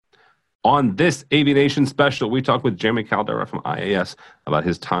On this AVNation special, we talk with Jeremy Caldera from IAS about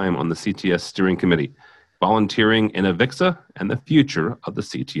his time on the CTS Steering Committee, volunteering in AVIXA, and the future of the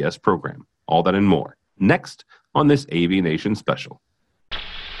CTS program. All that and more, next on this AVNation special.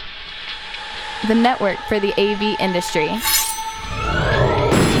 The network for the AV industry.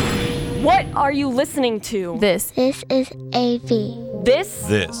 What are you listening to? This is AV. This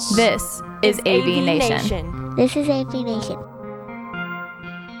is AVNation. This is AVNation.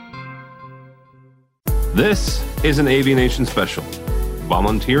 This is an AVNation special,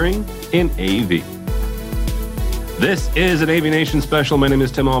 volunteering in AV. This is an AVNation special. My name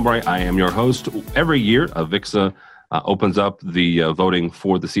is Tim Albright. I am your host. Every year, AVIXA opens up the voting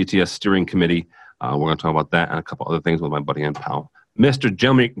for the CTS Steering Committee. We're going to talk about that and a couple other things with my buddy and pal, Mr.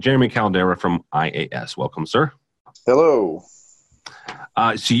 Jeremy Caldera from IAS. Welcome, sir. Hello.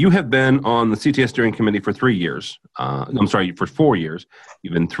 So you have been on the CTS Steering Committee for 3 years. For 4 years.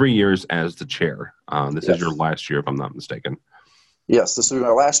 You've been 3 years as the chair. This is your last year, if I'm not mistaken. Yes, this will be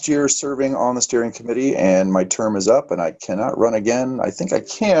my last year serving on the steering committee, and my term is up, and I cannot run again. I think I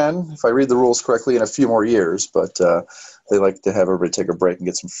can, if I read the rules correctly, in a few more years, but they like to have everybody take a break and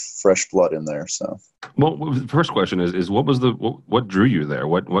get some fresh blood in there. So, well, the first question is what drew you there?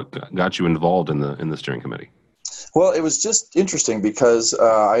 What got you involved in the steering committee? Well, it was just interesting because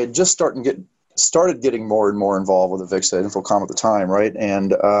I had just started getting more and more involved with AVIXA at InfoComm at the time, right?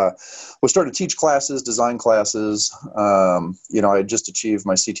 And we started to teach classes, design classes. I had just achieved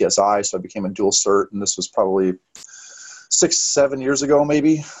my CTSI, so I became a dual cert, and this was probably 6-7 years ago,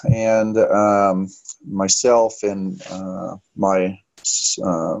 maybe. And myself and my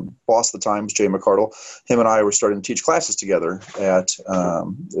boss at the time, Jay McCardle, him and I were starting to teach classes together at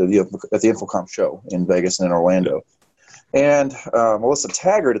the InfoComm show in Vegas and in Orlando. And Melissa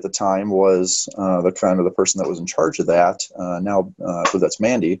Taggart at the time was the person that was in charge of that. Now, so that's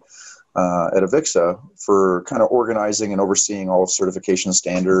Mandy at AVIXA for kind of organizing and overseeing all of certification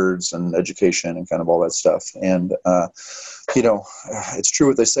standards and education and kind of all that stuff. And it's true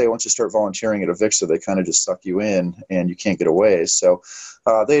what they say. Once you start volunteering at AVIXA, they kind of just suck you in and you can't get away. So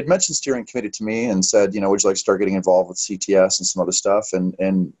they had mentioned steering committee to me and said, would you like to start getting involved with CTS and some other stuff?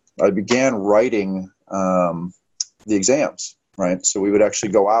 And I began writing the exams, right? So we would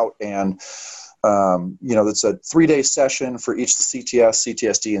actually go out and, it's a 3-day session for each the CTS,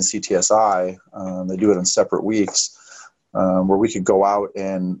 CTSD, and CTSI. They do it in separate weeks where we could go out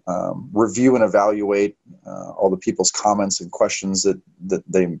and review and evaluate all the people's comments and questions that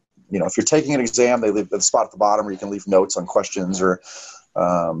they, if you're taking an exam, they leave a spot at the bottom where you can leave notes on questions or,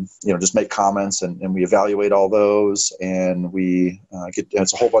 just make comments and we evaluate all those and we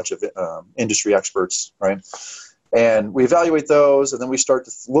it's a whole bunch of industry experts, right? And we evaluate those, and then we start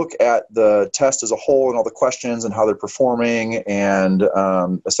to look at the test as a whole and all the questions and how they're performing and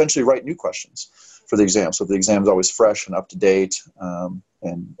essentially write new questions for the exam. So the exam is always fresh and up to date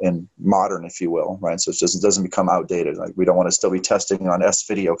and modern, if you will, right? So it doesn't become outdated. Like we don't want to still be testing on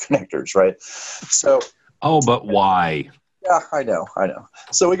S-video connectors, right? So. Oh, but why? Yeah, I know.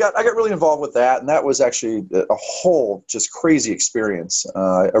 So I got really involved with that, and that was actually a whole just crazy experience.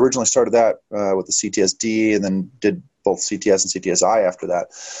 I originally started that with the CTSD, and then did both CTS and CTSI after that.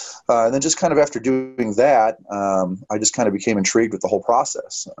 And then just kind of after doing that, I just kind of became intrigued with the whole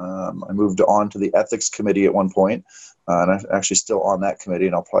process. I moved on to the ethics committee at one point, and I'm actually still on that committee,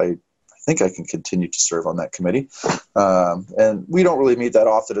 and I think I can continue to serve on that committee. And we don't really meet that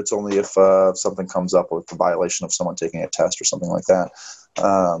often. It's only if something comes up with the violation of someone taking a test or something like that,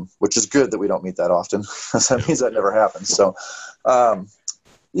 which is good that we don't meet that often. That means that never happens. So, I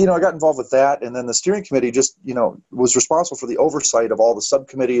got involved with that. And then the steering committee just, was responsible for the oversight of all the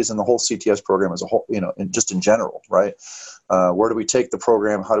subcommittees and the whole CTS program as a whole, just in general, right? Where do we take the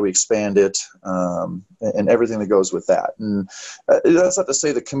program? How do we expand it? And everything that goes with that. And that's not to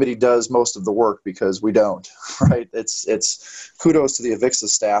say the committee does most of the work because we don't, right? It's kudos to the AVIXA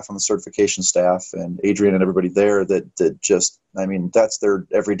staff and the certification staff and Adrian and everybody there that just, that's their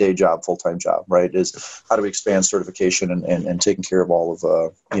everyday job, full-time job, right? Is how do we expand certification and taking care of all of,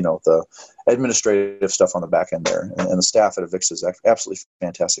 the administrative stuff on the back end there. And the staff at AVIXA is absolutely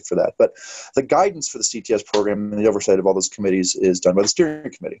fantastic for that. But the guidance for the CTS program and the oversight of all those committees is done by the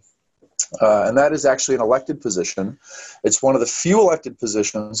steering committee. And that is actually an elected position. It's one of the few elected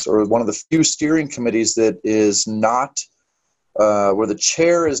positions or one of the few steering committees that is not where the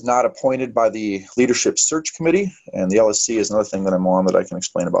chair is not appointed by the Leadership Search Committee, and the LSC is another thing that I'm on that I can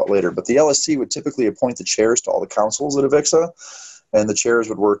explain about later. But the LSC would typically appoint the chairs to all the councils at AVIXA, and the chairs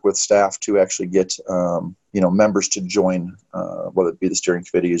would work with staff to actually get members to join, whether it be the steering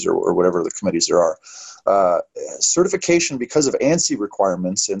committees or whatever the committees there are. Certification, because of ANSI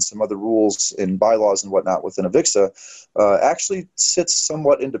requirements and some other rules and bylaws and whatnot within AVIXA, actually sits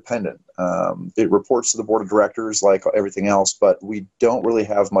somewhat independent. It reports to the board of directors like everything else, but we don't really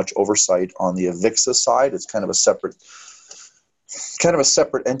have much oversight on the AVIXA side. It's kind of a separate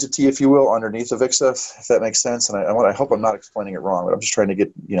entity, if you will, underneath AVIXA, if that makes sense. And I hope I'm not explaining it wrong, but I'm just trying to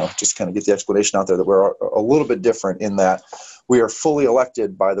get, just kind of get the explanation out there that we're a little bit different in that we are fully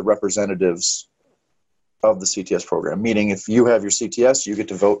elected by the representatives of the CTS program, meaning if you have your CTS, you get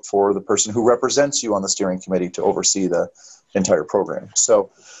to vote for the person who represents you on the steering committee to oversee the entire program. So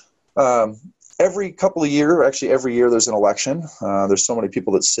every couple of years, actually every year, there's an election. There's so many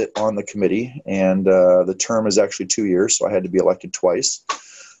people that sit on the committee, and the term is actually 2 years, so I had to be elected twice.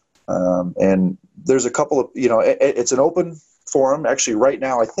 And there's a couple of, it's an open forum. Actually, right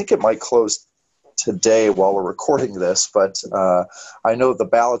now, I think it might close today while we're recording this, but I know the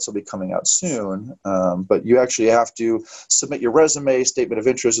ballots will be coming out soon. But you actually have to submit your resume, statement of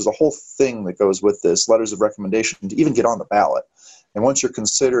interest. There's a whole thing that goes with this, letters of recommendation to even get on the ballot. And once you're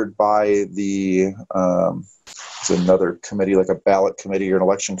considered by the there's another committee, like a ballot committee or an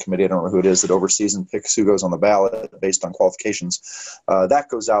election committee, I don't know who it is, that oversees and picks who goes on the ballot based on qualifications. That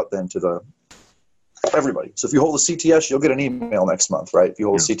goes out then to everybody. So if you hold a CTS, you'll get an email next month, right? If you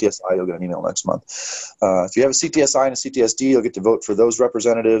hold a CTSI, you'll get an email next month. If you have a CTSI and a CTSD, you'll get to vote for those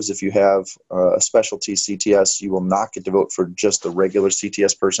representatives. If you have a specialty CTS, you will not get to vote for just the regular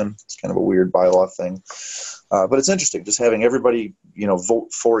CTS person. It's kind of a weird bylaw thing. But it's interesting just having everybody,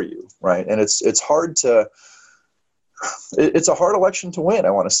 vote for you, right? And it's hard to, it's a hard election to win,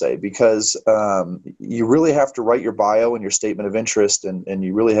 I want to say, because you really have to write your bio and your statement of interest. And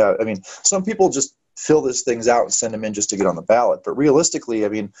you really have, some people just fill these things out and send them in just to get on the ballot. But realistically,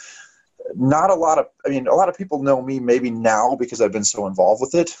 not a lot of people know me maybe now because I've been so involved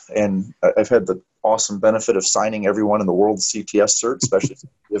with it. And I've had the awesome benefit of signing everyone in the world CTS cert, especially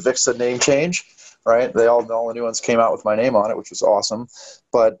the AVIXA name change, right? All the new ones came out with my name on it, which was awesome.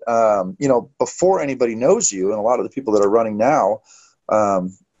 But, before anybody knows you, and a lot of the people that are running now,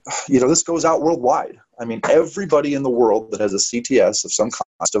 this goes out worldwide. Everybody in the world that has a CTS of some kind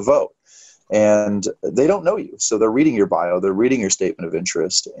has to vote. And they don't know you. So they're reading your bio, they're reading your statement of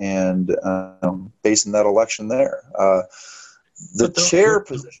interest, and basing that election there. The chair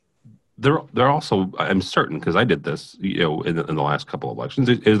position. They're also, I'm certain, because I did this, in the last couple of elections,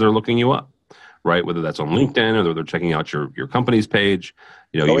 is they're looking you up, right? Whether that's on LinkedIn or they're checking out your company's page.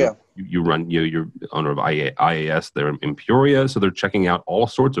 You run, you're owner of IAS, they're in Peoria, so they're checking out all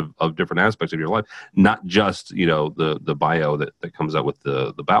sorts of different aspects of your life, not just, the bio that comes out with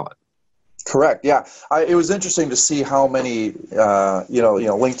the ballot. Correct. Yeah. It was interesting to see how many,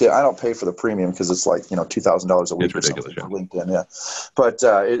 LinkedIn, I don't pay for the premium because it's like, $2,000 a week or something for LinkedIn. Yeah. But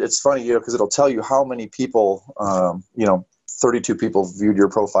it's funny, because it'll tell you how many people, 32 people viewed your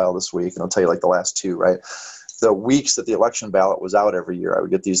profile this week, and it'll tell you like the last two, right? The weeks that the election ballot was out every year, I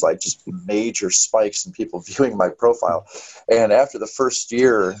would get these like just major spikes in people viewing my profile. And after the first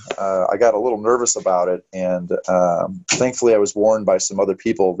year, I got a little nervous about it. And thankfully I was warned by some other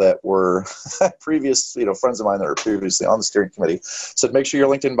people that were previous, friends of mine that were previously on the steering committee, said, make sure your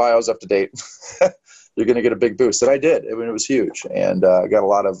LinkedIn bio is up to date. You're going to get a big boost. And I did. It was huge. And I got a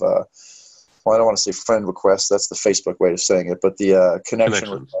lot of, I don't want to say friend requests. That's the Facebook way of saying it, but the connection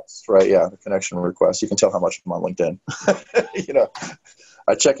requests, right? Yeah, the connection requests. You can tell how much I'm on LinkedIn.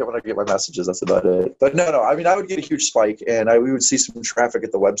 I check it when I get my messages. That's about it. But no. I would get a huge spike, and we would see some traffic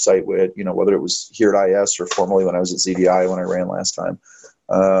at the website with, whether it was here at IS or formerly when I was at ZDI when I ran last time.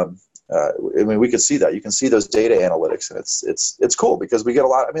 We could see that. You can see those data analytics, and it's cool because we get a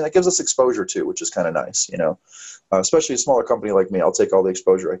lot. That gives us exposure too, which is kind of nice, especially a smaller company like me. I'll take all the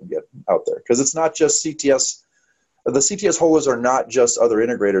exposure I can get out there because it's not just CTS. The CTS holders are not just other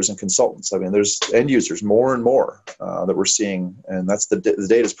integrators and consultants. There's end users more and more that we're seeing, and that's the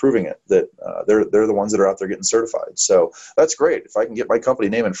data is proving it that they're the ones that are out there getting certified. So that's great. If I can get my company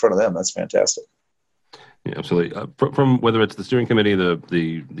name in front of them, that's fantastic. Yeah, absolutely. From whether it's the steering committee,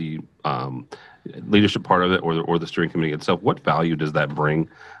 the leadership part of it, or the steering committee itself, what value does that bring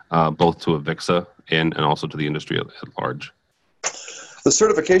both to AVIXA and also to the industry at large? The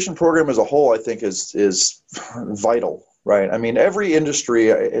certification program as a whole, I think, is vital, right? Every industry,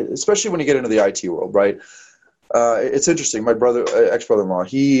 especially when you get into the IT world, right? It's interesting. My ex-brother-in-law,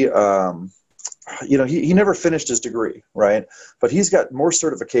 he never finished his degree, right? But he's got more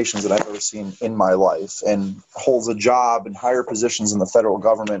certifications than I've ever seen in my life, and holds a job in higher positions in the federal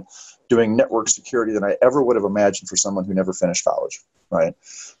government doing network security than I ever would have imagined for someone who never finished college, right?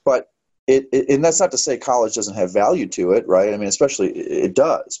 But and that's not to say college doesn't have value to it, right? I mean, especially it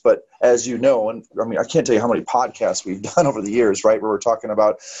does. But as you know, and I mean, I can't tell you how many podcasts we've done over the years, right, where we're talking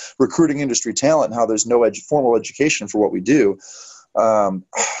about recruiting industry talent and how there's no formal education for what we do. The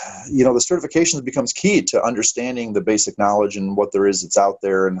certifications becomes key to understanding the basic knowledge and what there is that's out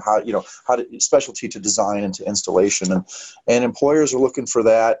there, and how to specialty to design and to installation, and employers are looking for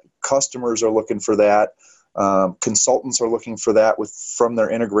that. Customers are looking for that. Consultants are looking for that from their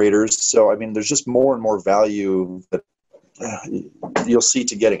integrators. So, I mean, there's just more and more value that you'll see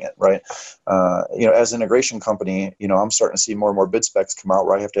to getting it, right? As an integration company, I'm starting to see more and more bid specs come out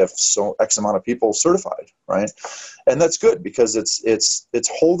where I have to have X amount of people certified, right? And that's good because it's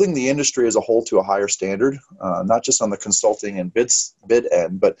holding the industry as a whole to a higher standard, not just on the consulting and bid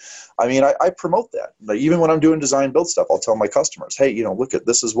end, but I mean, I promote that. Like, even when I'm doing design build stuff, I'll tell my customers, hey, look at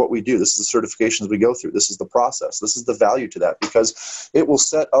this is what we do. This is the certifications we go through. This is the process. This is the value to that, because it will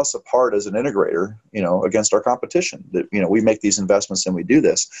set us apart as an integrator, against our competition. That, we make these investments and we do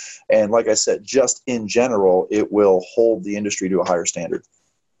this. And like I said, just in general, it will hold the industry to a higher standard.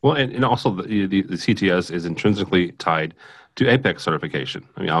 Well, and also the CTS is intrinsically tied to APEX certification.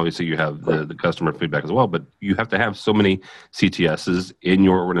 I mean, obviously you have the customer feedback as well, but you have to have so many CTSs in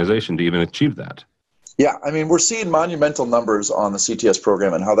your organization to even achieve that. Yeah, I mean, we're seeing monumental numbers on the CTS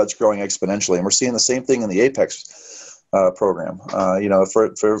program and how that's growing exponentially. And we're seeing the same thing in the APEX program.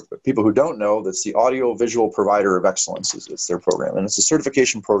 For people who don't know, that's the Audio Visual Provider of Excellence. It's their program. And it's a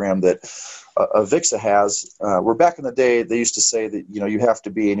certification program that AVIXA has. Where back in the day, they used to say that, you have to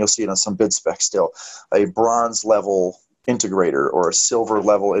be, and you'll see it on some bid specs still, a bronze level integrator or a silver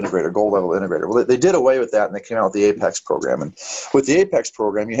level integrator, gold level integrator. Well, they did away with that, and they came out with the APEX program. And with the APEX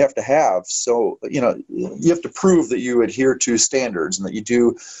program, you have to have, you have to prove that you adhere to standards and that you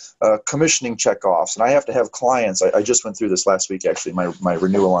do commissioning checkoffs. And I have to have clients, I just went through this last week, actually, my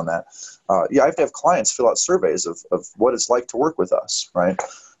renewal on that. I have to have clients fill out surveys of what it's like to work with us, right?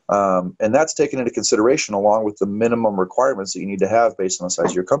 And that's taken into consideration along with the minimum requirements that you need to have based on the size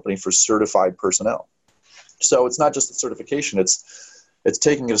of your company for certified personnel. So it's not just the certification, it's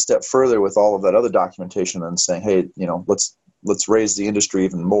taking it a step further with all of that other documentation and saying, hey, let's raise the industry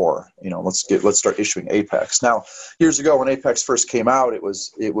even more. Let's start issuing APEX. Now, years ago when APEX first came out, it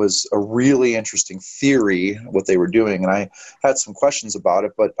was a really interesting theory what they were doing, and I had some questions about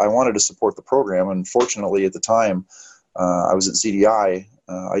it, but I wanted to support the program. And fortunately, at the time, I was at ZDI.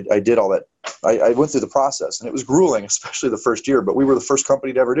 I did all that. I went through the process, and it was grueling, especially the first year. But we were the first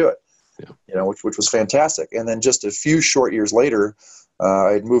company to ever do it. Yeah. Which was fantastic. And then just a few short years later,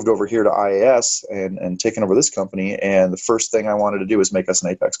 I had moved over here to IAS and taken over this company. And the first thing I wanted to do was make us an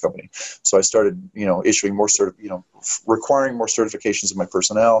APEX company. So I started, issuing more requiring more certifications of my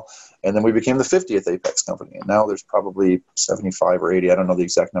personnel. And then we became the 50th APEX company. And now there's probably 75 or 80. I don't know the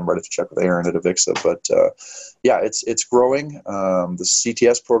exact number. I'd have to check with Aaron at AVIXA. But it's growing. The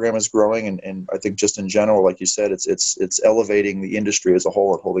CTS program is growing. And I think just in general, like you said, it's elevating the industry as a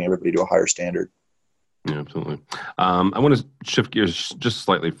whole and holding everybody to a higher standard. Yeah, absolutely. I want to shift gears just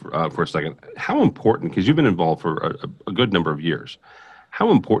slightly for a second. How important, because you've been involved for a good number of years,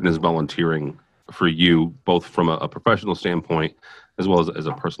 how important is volunteering for you, both from a professional standpoint as well as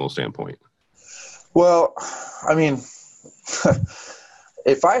a personal standpoint? Well, I mean,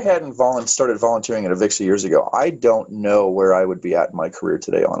 if I hadn't started volunteering at AVIXA years ago, I don't know where I would be at in my career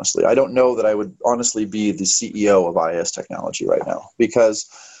today, honestly. I don't know that I would honestly be the CEO of IS Technology right now, because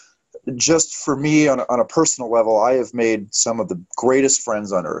just for me on a personal level, I have made some of the greatest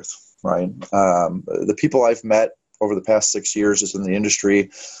friends on earth, right? The people I've met over the past 6 years just in the industry,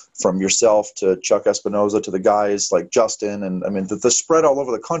 from yourself to Chuck Espinoza to the guys like Justin, and I mean, the spread all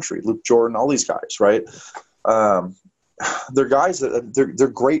over the country, Luke Jordan, all these guys, right? They're guys that they're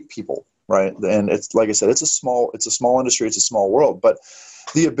great people, right? And it's, like I said, it's a small industry, it's a small world, but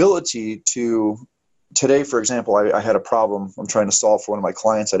the ability to, today, for example, I had a problem I'm trying to solve for one of my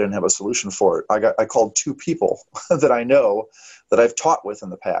clients. I didn't have a solution for it. I called two people that I know that I've taught with in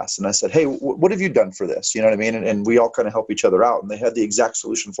the past. And I said, hey, what have you done for this? You know what I mean? And we all kind of help each other out. And they had the exact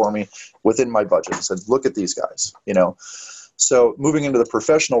solution for me within my budget. I said, look at these guys, So moving into the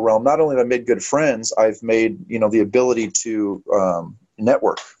professional realm, not only have I made good friends, I've made, the ability to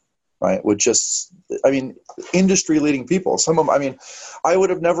network, right? With just, industry leading people. Some of them, I would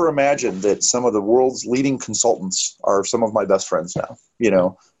have never imagined that some of the world's leading consultants are some of my best friends now,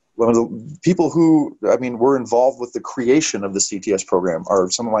 one of the people who, were involved with the creation of the CTS program are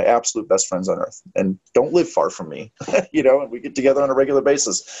some of my absolute best friends on earth and don't live far from me, and we get together on a regular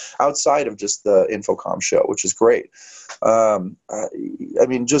basis outside of just the Infocom show, which is great.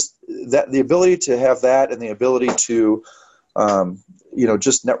 Just that, the ability to have that and the ability to,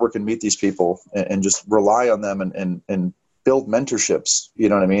 just network and meet these people and just rely on them and build mentorships,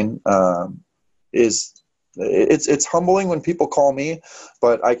 it's humbling when people call me,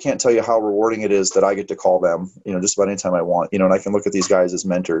 but I can't tell you how rewarding it is that I get to call them, just about anytime I want, and I can look at these guys as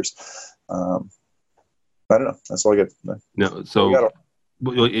mentors. I don't know. That's all I get. No, so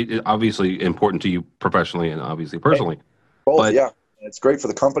it's obviously important to you professionally and obviously personally. Both, but yeah. It's great for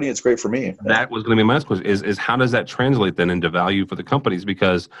the company. It's great for me. That was going to be my next question: is how does that translate then into value for the companies?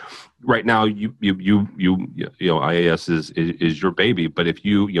 Because right now, IAS is your baby. But if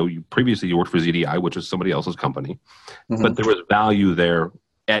you previously you worked for ZDI, which was somebody else's company, but there was value there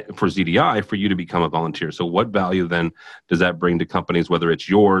for ZDI for you to become a volunteer. So what value then does that bring to companies, whether it's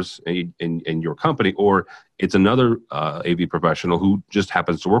yours and your company, or it's another AV professional who just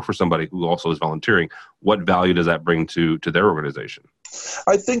happens to work for somebody who also is volunteering? What value does that bring to their organization?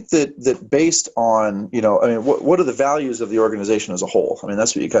 I think that based on, what are the values of the organization as a whole?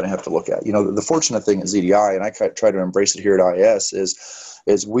 That's what you kind of have to look at. The fortunate thing at ZDI, and I try to embrace it here at IAS,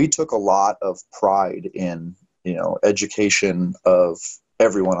 is we took a lot of pride in, education of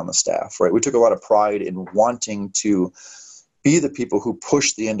everyone on the staff, right? We took a lot of pride in wanting to be the people who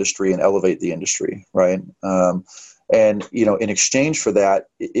push the industry and elevate the industry, right? And in exchange for that,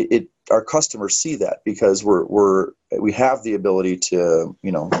 our customers see that because we have the ability to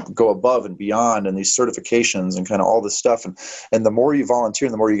go above and beyond and these certifications and kind of all this stuff, and the more you volunteer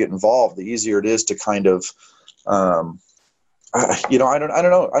and the more you get involved, the easier it is to kind of I don't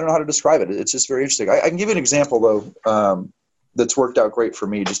know how to describe it. It's just very interesting. I can give you an example though. That's worked out great for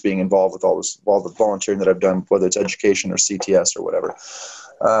me, just being involved with all the volunteering that I've done, whether it's education or CTS or whatever.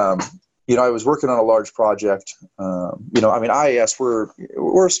 I was working on a large project. IAS, we're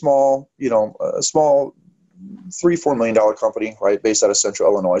a small $3-4 million company, right, based out of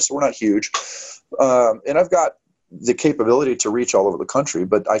Central Illinois, so we're not huge. And I've got the capability to reach all over the country,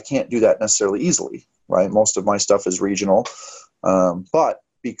 but I can't do that necessarily easily, right? Most of my stuff is regional, but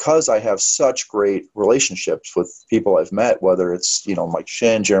because I have such great relationships with people I've met, whether it's, Mike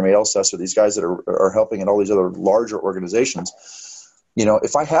Shin, Jeremy Elsesser, these guys that are helping in all these other larger organizations,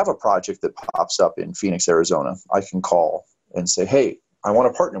 if I have a project that pops up in Phoenix, Arizona, I can call and say, hey, I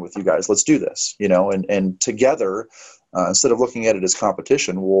want to partner with you guys. Let's do this, and together, instead of looking at it as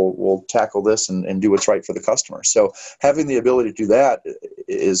competition, we'll tackle this and do what's right for the customer. So having the ability to do that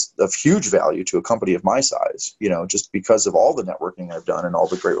is of huge value to a company of my size, just because of all the networking I've done and all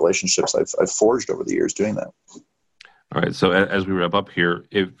the great relationships I've forged over the years doing that. All right. So as we wrap up here,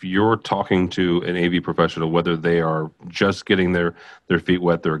 if you're talking to an AV professional, whether they are just getting their feet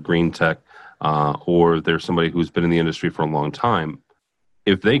wet, they're a green tech, or they're somebody who's been in the industry for a long time,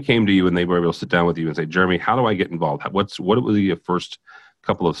 if they came to you and they were able to sit down with you and say, Jeremy, how do I get involved? What would be the first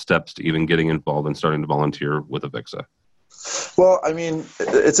couple of steps to even getting involved and starting to volunteer with AVIXA? Well,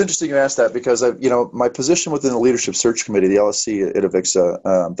 it's interesting you asked that because my position within the Leadership Search Committee, the LSC at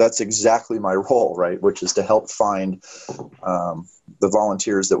AVIXA, that's exactly my role, right? Which is to help find the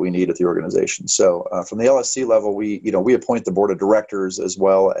volunteers that we need at the organization. So from the LSC level, we appoint the board of directors as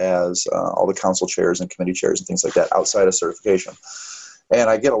well as all the council chairs and committee chairs and things like that outside of certification. And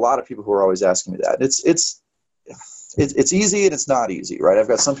I get a lot of people who are always asking me that. It's easy and it's not easy, right? I've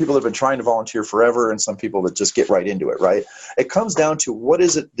got some people that have been trying to volunteer forever and some people that just get right into it, right? It comes down to what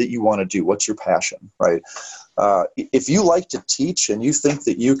is it that you want to do? What's your passion, right? If you like to teach and you think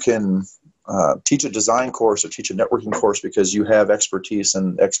that you can teach a design course or teach a networking course because you have expertise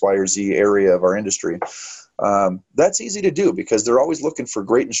in X, Y, or Z area of our industry, that's easy to do because they're always looking for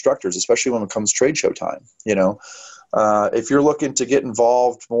great instructors, especially when it comes trade show time, If you're looking to get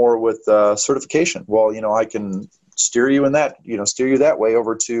involved more with certification, well, I can steer you in that, steer you that way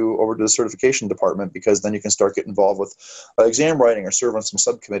over to the certification department, because then you can start getting involved with exam writing or serve on some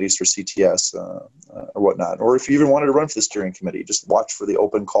subcommittees for CTS or whatnot. Or if you even wanted to run for the steering committee, just watch for the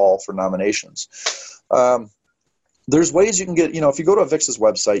open call for nominations. There's ways you can get, if you go to AVIXA's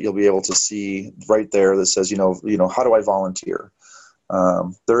website, you'll be able to see right there that says, how do I volunteer?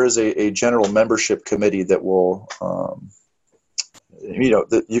 There is a general membership committee that will,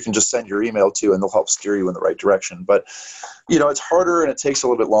 that you can just send your email to, and they'll help steer you in the right direction. But, it's harder and it takes a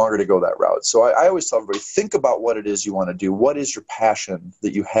little bit longer to go that route. So I always tell everybody, think about what it is you want to do. What is your passion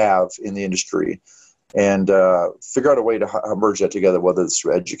that you have in the industry? and figure out a way to merge that together, whether it's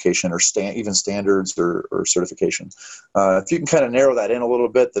through education or even standards or certification. If you can kind of narrow that in a little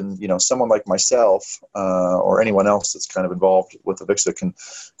bit, then someone like myself or anyone else that's kind of involved with AVIXA can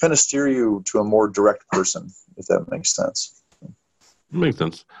kind of steer you to a more direct person, if that makes sense. Makes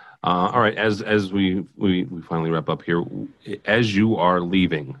sense. All right, as we finally wrap up here, as you are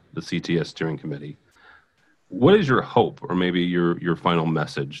leaving the CTS Steering Committee, what is your hope, or maybe your final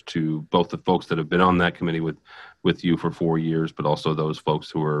message to both the folks that have been on that committee with you for 4 years, but also those folks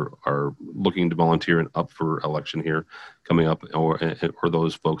who are looking to volunteer and up for election here coming up, or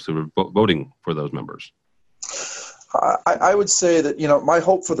those folks who are voting for those members? I would say that, my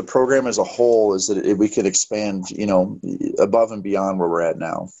hope for the program as a whole is that we could expand, above and beyond where we're at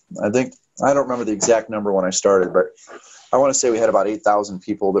now. I don't remember the exact number when I started, but I want to say we had about 8,000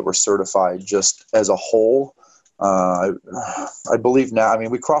 people that were certified just as a whole. I believe now,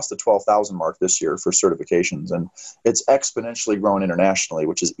 we crossed the 12,000 mark this year for certifications, and it's exponentially grown internationally,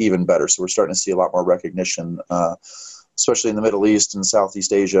 which is even better. So we're starting to see a lot more recognition, especially in the Middle East and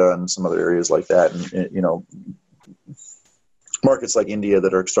Southeast Asia and some other areas like that. And, markets like India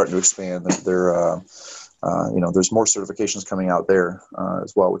that are starting to expand. There's more certifications coming out there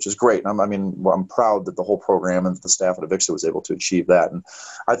as well, which is great. I'm proud that the whole program and the staff at AVIXA was able to achieve that. And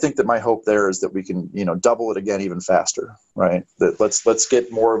I think that my hope there is that we can, double it again even faster, right? That let's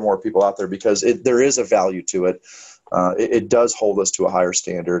get more and more people out there, because there is a value to it. It does hold us to a higher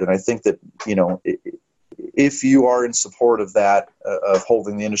standard. And I think that, if you are in support of that, of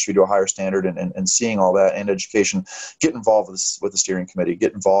holding the industry to a higher standard and seeing all that and education, get involved with the steering committee,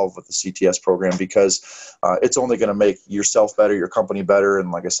 get involved with the CTS program, because it's only going to make yourself better, your company better,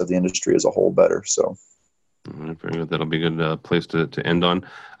 and like I said, the industry as a whole better. So. All right, very good. That'll be a good place to end on.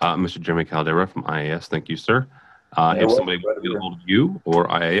 Mr. Jeremy Caldera from IAS, thank you, sir. If somebody wants to get a hold of you or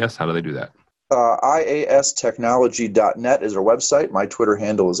IAS, how do they do that? IAStechnology.net is our website. My Twitter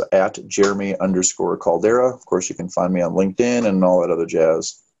handle is @Jeremy_Caldera. Of course, you can find me on LinkedIn and all that other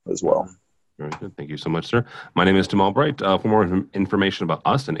jazz as well. Very good. Thank you so much, sir. My name is Tim Albright. For more information about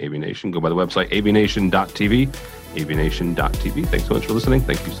us and AVNation, go by the website AVNation.tv. AVNation.tv. Thanks so much for listening.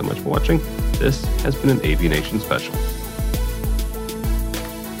 Thank you so much for watching. This has been an AVNation special.